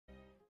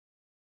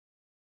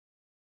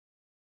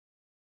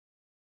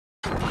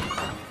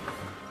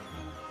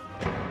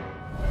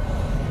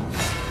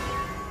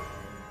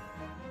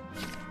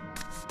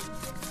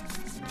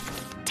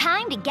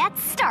to get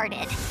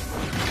started.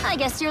 I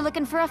guess you're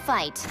looking for a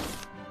fight.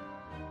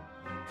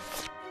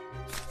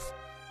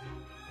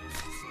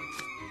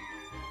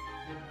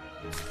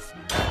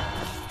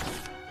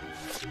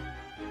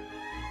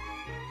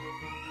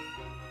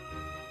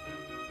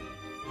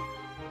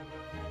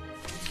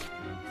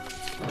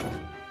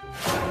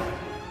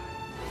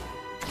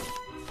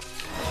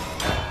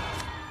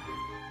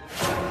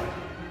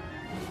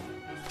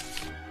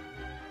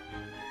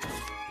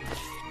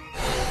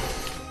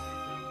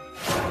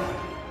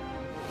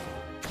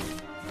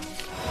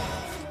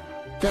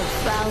 The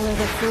fouler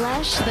the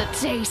flesh, the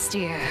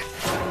tastier.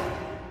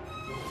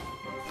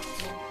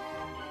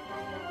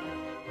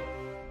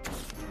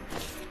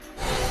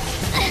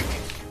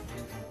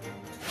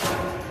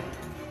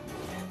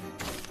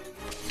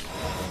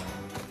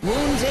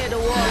 Wounded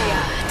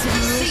warrior,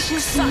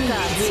 delicious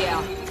sucker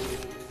here.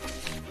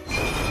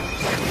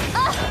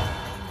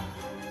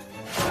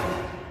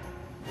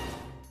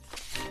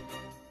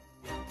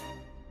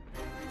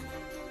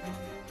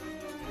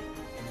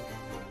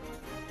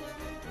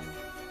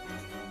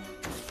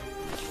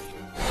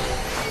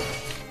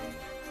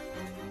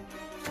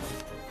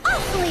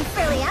 Awfully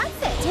frilly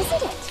outfit,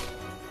 isn't it?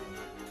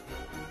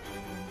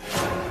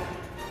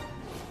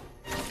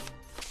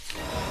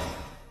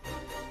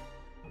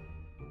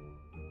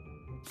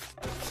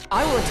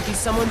 I want to be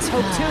someone's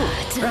hope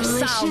too.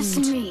 Delicious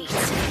Sound. meat.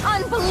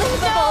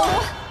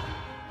 Unbelievable!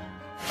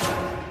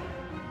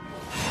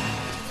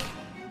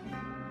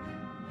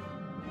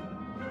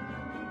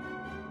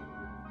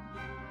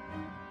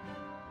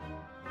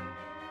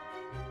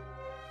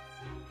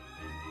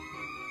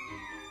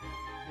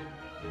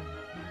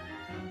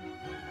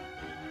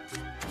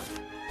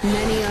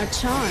 Many are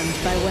charmed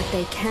by what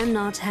they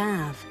cannot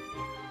have.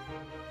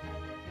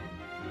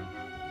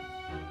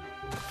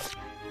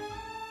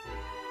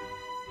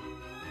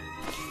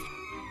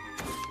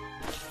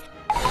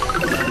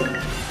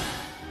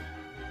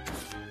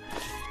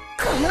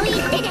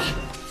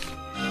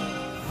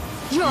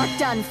 You're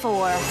done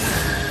for.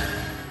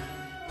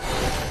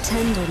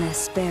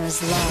 Tenderness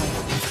bears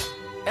love.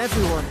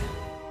 Everyone,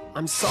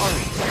 I'm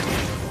sorry.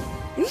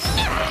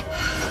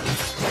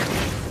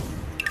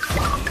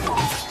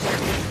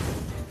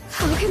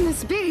 How can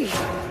this be?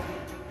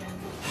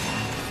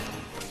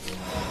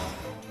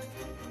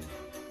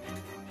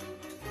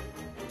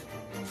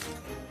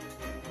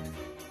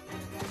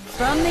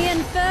 From the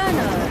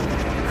Inferno,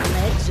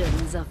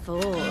 legends are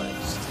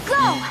forged.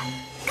 Go!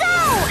 Go!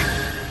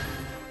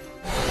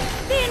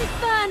 The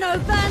Inferno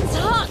burns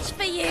hot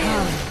for you!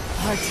 Come,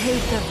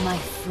 partake of my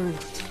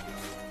fruit.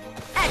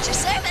 At your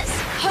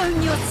service.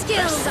 Hone your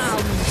skills!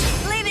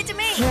 Leave it to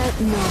me.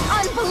 Fret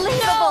not.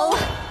 Unbelievable!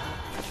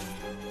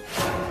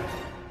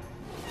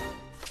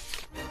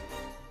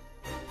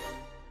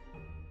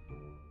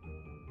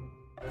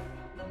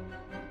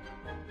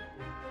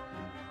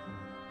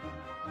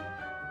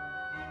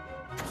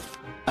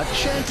 A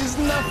chant is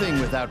nothing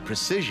without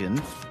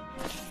precision.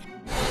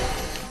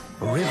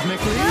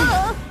 Rhythmically,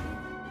 Oh.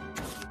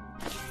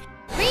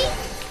 3,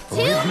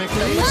 2,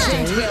 rhythmically,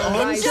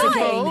 1.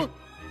 enjoy.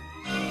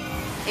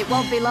 It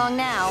won't be long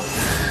now.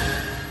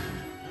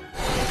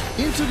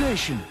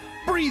 Intonation,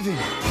 breathing.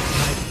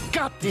 I've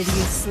got Did this.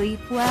 you sleep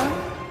well?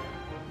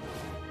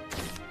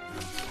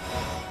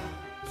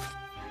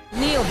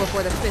 Kneel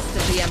before the fist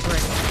of the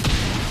Empress.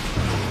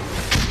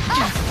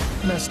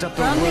 Messed up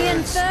the From the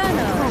words.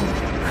 Inferno,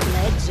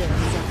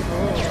 legends are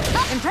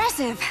forged.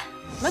 Impressive.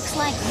 Looks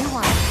like you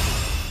won.